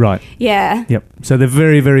discreet. Right. Yeah. Yep. So they're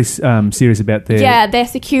very, very serious about their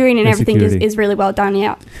security and everything security. is really well done.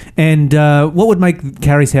 Yeah. And what would make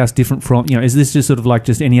Carrie's House different from is this just sort of like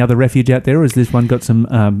just any other refuge out there, or has this one got some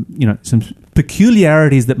some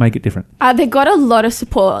peculiarities that make it different? They've got a lot of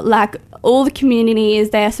support. Like all the community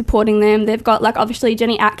is there supporting them. They've got obviously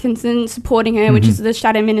Jenny Atkinson supporting her, which is the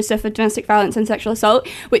Shadow Minister for Domestic Violence and Sexual Assault,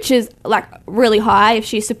 which is really high. If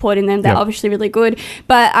she's supporting them, they're obviously really good.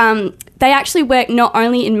 But they actually work not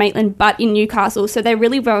only in Maitland but in Newcastle, so they're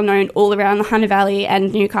really well known all around the Hunter Valley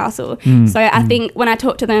and Newcastle. So I think when I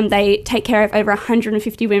talk to them, they take care of over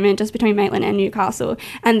 150 women just between Maitland and Newcastle,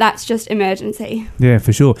 and that's just emergency. Yeah,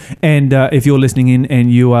 for sure. And if you're listening in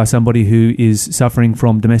and you are somebody who is suffering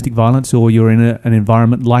from domestic violence, or you're in an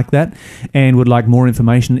environment like that and would like more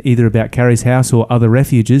information either about Carrie's House or other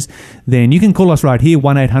refuges, then you can call us right here,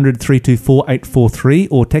 1800 324 843,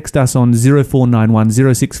 or text us on 0491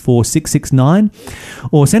 064 669,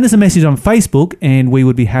 or send us a message on Facebook, and we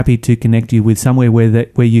would be happy to connect you with somewhere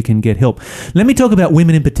where you can get help. Let me talk about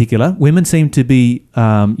women in particular. Women seem to be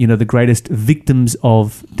the greatest victims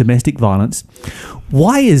of domestic violence.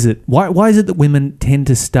 Why is it that women tend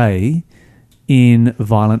to stay in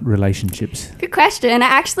violent relationships? Good question. I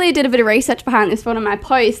actually did a bit of research behind this one on my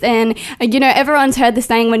post, and everyone's heard the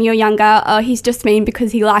saying when you're younger, oh, he's just mean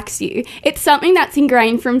because he likes you. It's something that's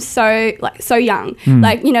ingrained from so young.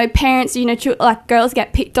 Parents, girls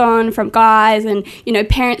get picked on from guys, and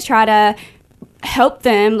parents try to help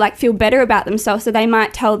them feel better about themselves, so they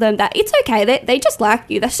might tell them that it's okay, they just like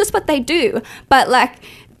you, that's just what they do. But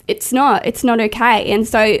it's not okay. And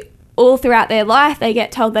so all throughout their life, they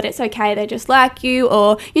get told that it's okay, they just like you,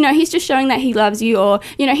 or, he's just showing that he loves you, or,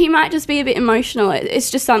 he might just be a bit emotional. It's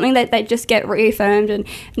just something that they just get reaffirmed and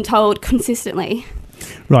told consistently.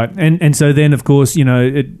 Right, and so then, of course,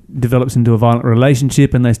 it develops into a violent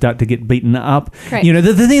relationship, and they start to get beaten up. Correct.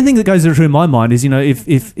 The thing that goes through my mind is,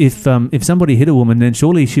 if somebody hit a woman, then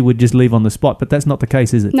surely she would just leave on the spot. But that's not the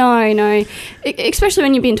case, is it? No. Especially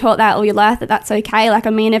when you've been taught that all your life, that's okay.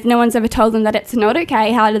 If no one's ever told them that it's not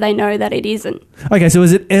okay, how do they know that it isn't? Okay, so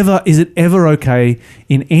is it ever okay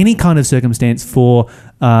in any kind of circumstance for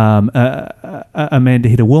a man to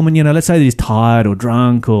hit a woman? Let's say that he's tired or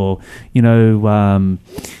drunk or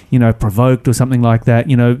provoked or something like that.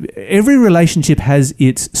 Every relationship has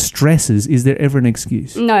its stresses. Is there ever an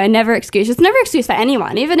excuse? No, never excuse. It's never excuse for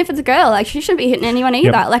anyone, even if it's a girl. She shouldn't be hitting anyone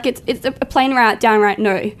either. Yep. It's a plain downright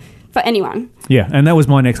no. for anyone. Yeah, and that was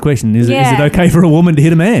my next question. Is Yeah. it okay for a woman to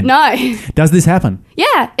hit a man? No. Does this happen?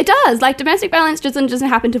 Yeah, it does. Like, domestic violence doesn't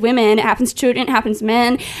happen to women. It happens to children. It happens to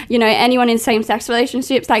men. You know, anyone in same-sex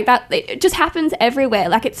relationships, like that. It just happens everywhere.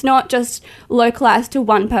 Like, it's not just localized to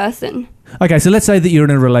one person. Okay, so let's say that you're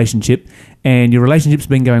in a relationship and your relationship's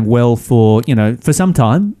been going well for some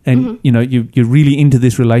time, and you're really into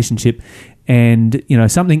this relationship, and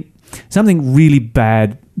something really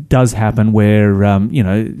bad does happen where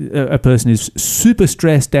a person is super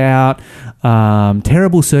stressed out,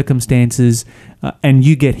 terrible circumstances, and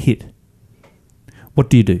you get hit. What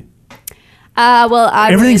do you do?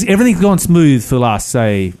 Everything's gone smooth for the last,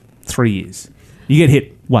 say, 3 years. You get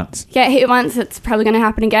hit once. Get hit once, it's probably going to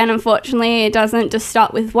happen again. Unfortunately, it doesn't just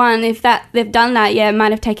stop with one. If they've done that, yeah, it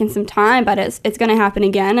might have taken some time, but it's going to happen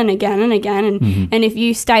again and again and again. And if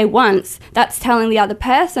you stay once, that's telling the other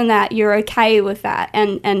person that you're okay with that,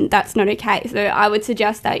 and that's not okay. So I would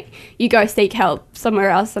suggest that you go seek help somewhere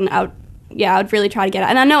else, and I would really try to get it.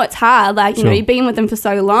 And I know it's hard, like, Sure. you've been with them for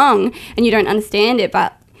so long and you don't understand it,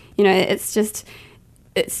 but, it's just,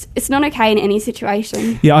 it's not okay in any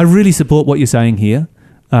situation. Yeah, I really support what you're saying here.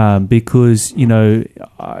 Because and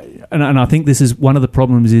I think this is one of the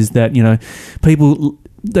problems is that people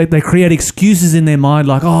they create excuses in their mind,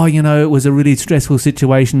 like, it was a really stressful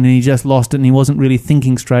situation and he just lost it and he wasn't really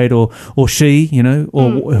thinking straight, or she,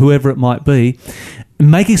 or whoever it might be,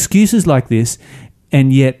 make excuses like this,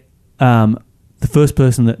 and yet the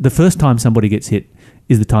first time somebody gets hit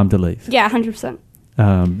is the time to leave. Yeah, 100%.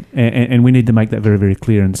 And we need to make that very, very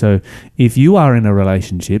clear. And so if you are in a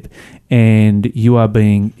relationship and you are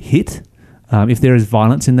being hit, if there is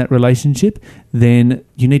violence in that relationship, then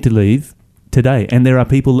you need to leave today. And there are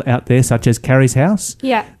people out there, such as Carrie's House,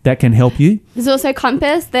 that can help you. There's also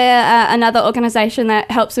Compass. They're another organisation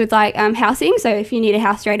that helps with housing. So if you need a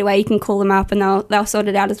house straight away, you can call them up and they'll sort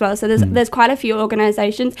it out as well. So there's quite a few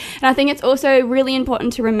organisations. And I think it's also really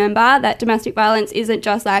important to remember that domestic violence isn't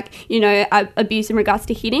just abuse in regards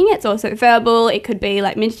to hitting. It's also verbal. It could be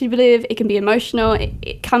manipulative. It can be emotional.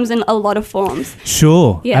 It comes in a lot of forms.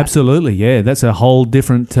 Sure. Yeah. Absolutely. Yeah. That's a whole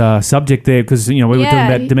different subject there, because we were talking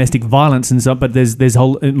about domestic violence and stuff, but there's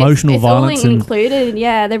whole emotional violence. It's all included.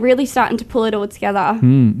 Yeah. They're really starting to pull it all together.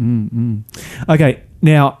 Okay,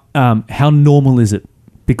 now how normal is it?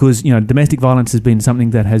 Because domestic violence has been something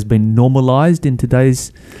that has been normalised in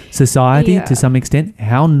today's society to some extent.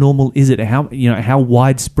 How normal is it? How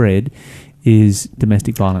widespread is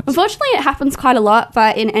domestic violence? Unfortunately, it happens quite a lot,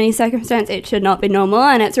 but in any circumstance, it should not be normal.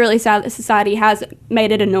 And it's really sad that society has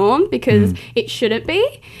made it a norm, because it shouldn't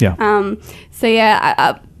be. Yeah.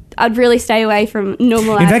 I'd really stay away from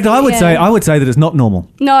normal. In fact, I would say that it's not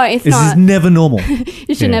normal. No, it's not. This is never normal.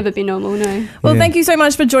 It should never be normal, no. Well, thank you so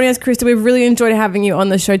much for joining us, Krista. We've really enjoyed having you on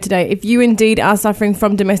the show today. If you indeed are suffering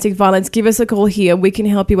from domestic violence, give us a call here. We can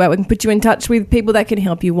help you out. We can put you in touch with people that can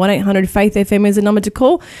help you. 1-800-FAITH-FM is the number to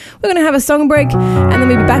call. We're going to have a song break, and then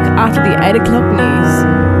we'll be back after the 8 o'clock news.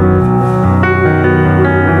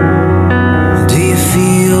 Do you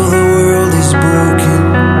feel the world is broken?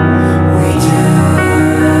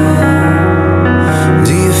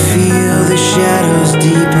 Shadows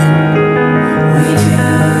deepen.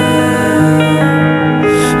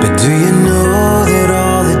 But do you know that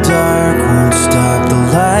all the dark won't stop the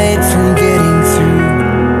light from getting through?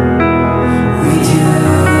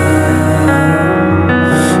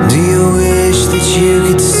 Do you wish that you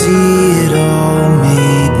could see it all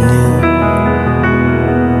made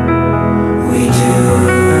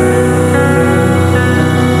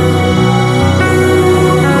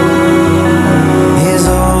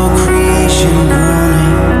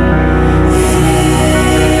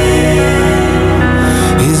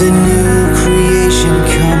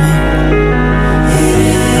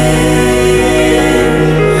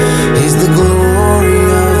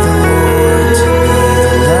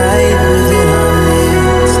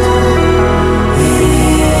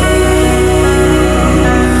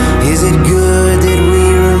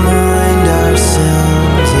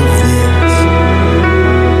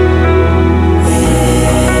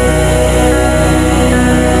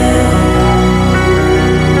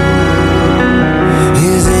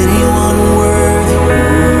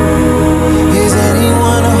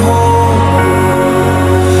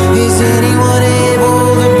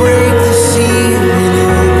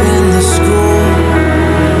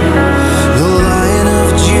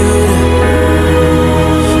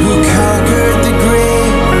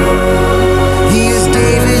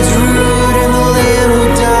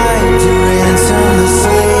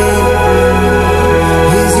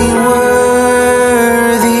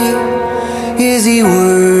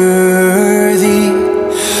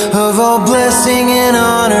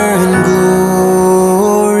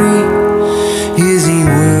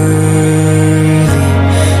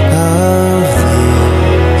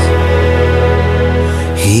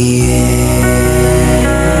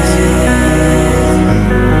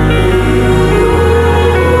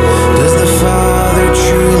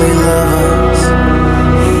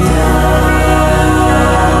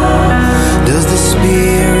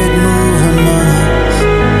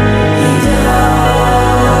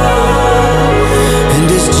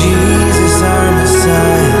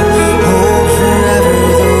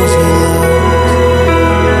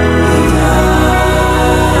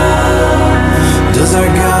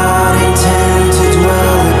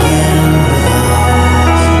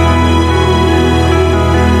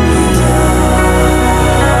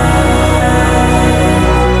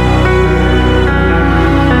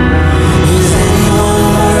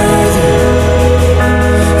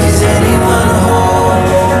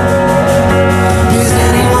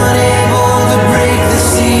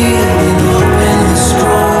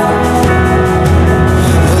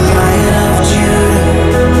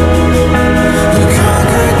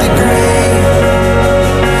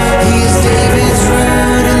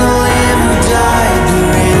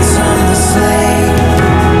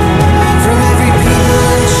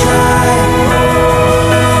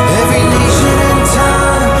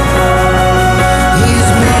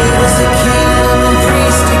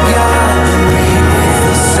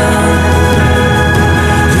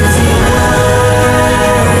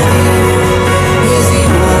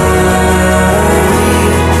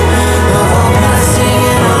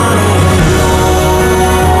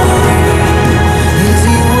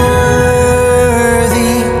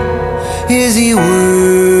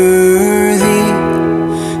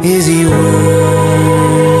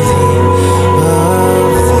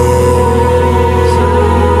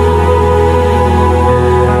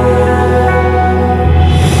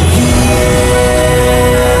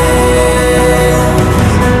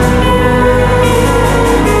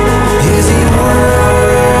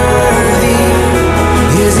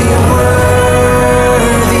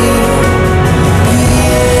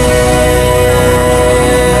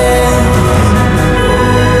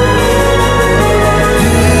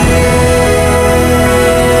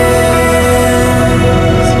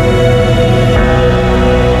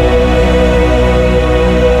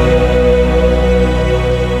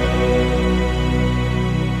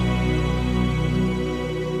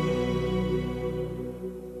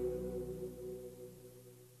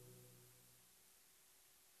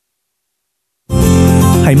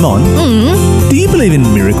Hey, Mon, do you believe in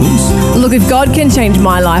miracles? Look, if God can change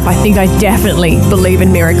my life, I think I definitely believe in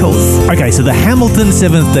miracles. Okay, so the Hamilton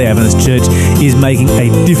Seventh-day Adventist Church is making a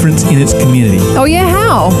difference in its community. Oh yeah,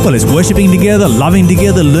 how? Well, it's worshipping together, loving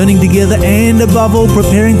together, learning together, and above all,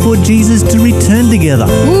 preparing for Jesus to return together.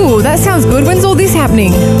 Ooh, that sounds good. When's all this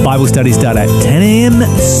happening? Bible studies start at 10 a.m,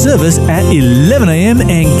 service at 11 a.m,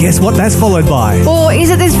 and guess what that's followed by? Or is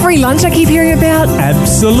it this free lunch I keep hearing about?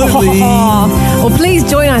 Absolutely. Well, please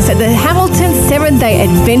join us at the Hamilton Seventh-day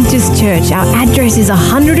Adventist Church. Our address is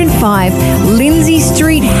 105 Lindsay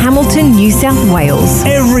Street, Hamilton, New South Wales.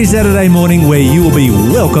 Every Saturday morning where you will be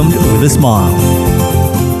welcomed with a smile.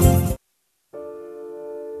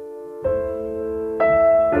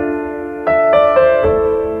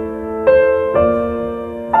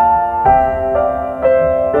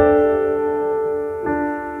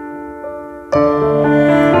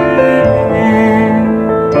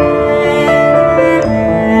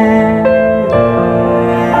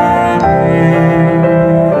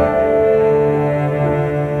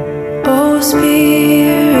 Oh,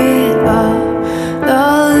 Spirit of the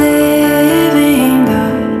living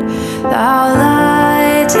God, thou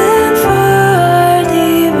light and fire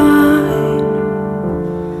divine,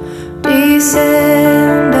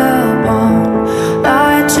 descend upon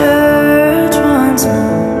thy church once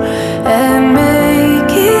more and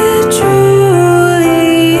make it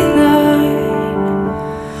truly thine.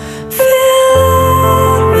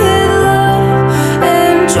 Fill with love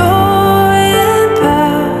and joy and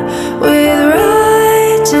power, with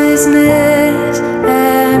righteousness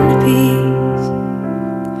and peace,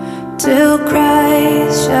 till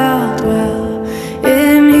Christ shall dwell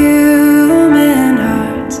in human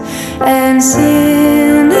hearts, and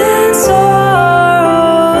sin and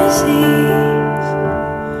sorrow cease.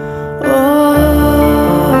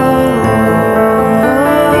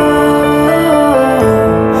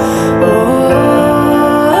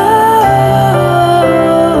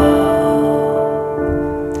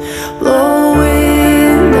 Blow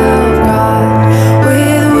wind of God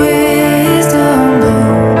with wisdom blow,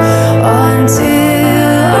 until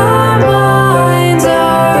our minds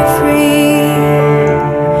are free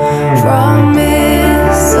from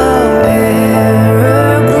mists of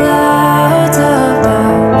error, clouds of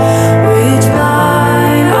doubt, which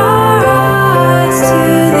blind our eyes to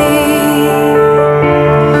thee.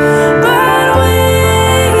 Burn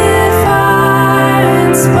winged fire,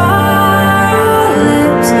 inspire our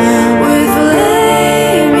lips with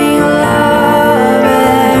flaming love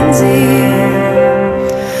and zeal,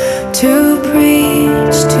 to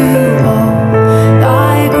preach to all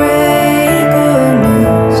thy great good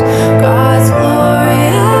news, God's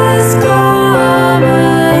glorious commonweal.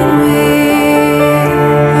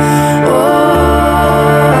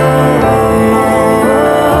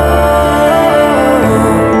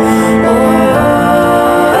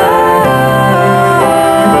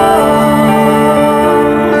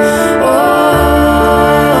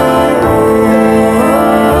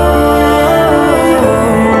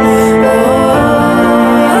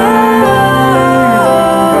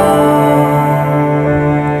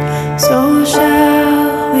 So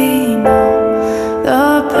shall we know the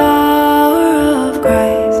power of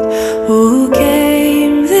Christ, who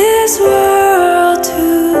came this world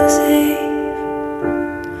to save.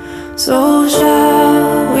 So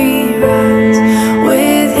shall we rise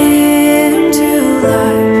with him to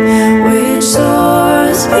life, which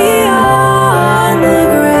soars beyond the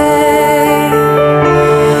grave.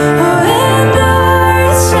 And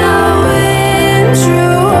earth shall win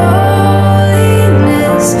true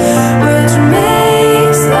holiness, which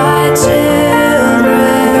makes thy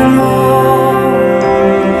children whole,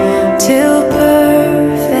 till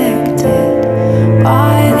perfected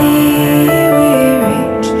by thee we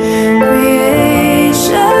reach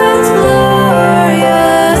creation's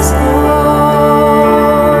glorious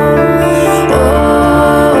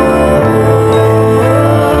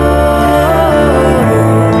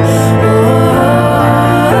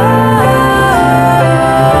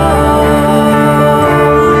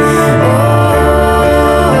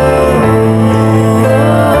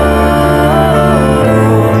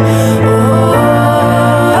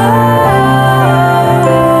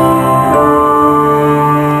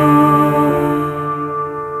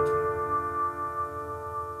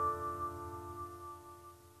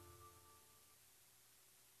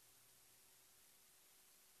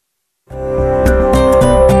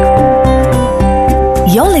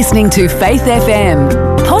You're listening to Faith FM,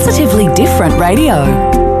 positively different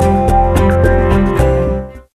radio.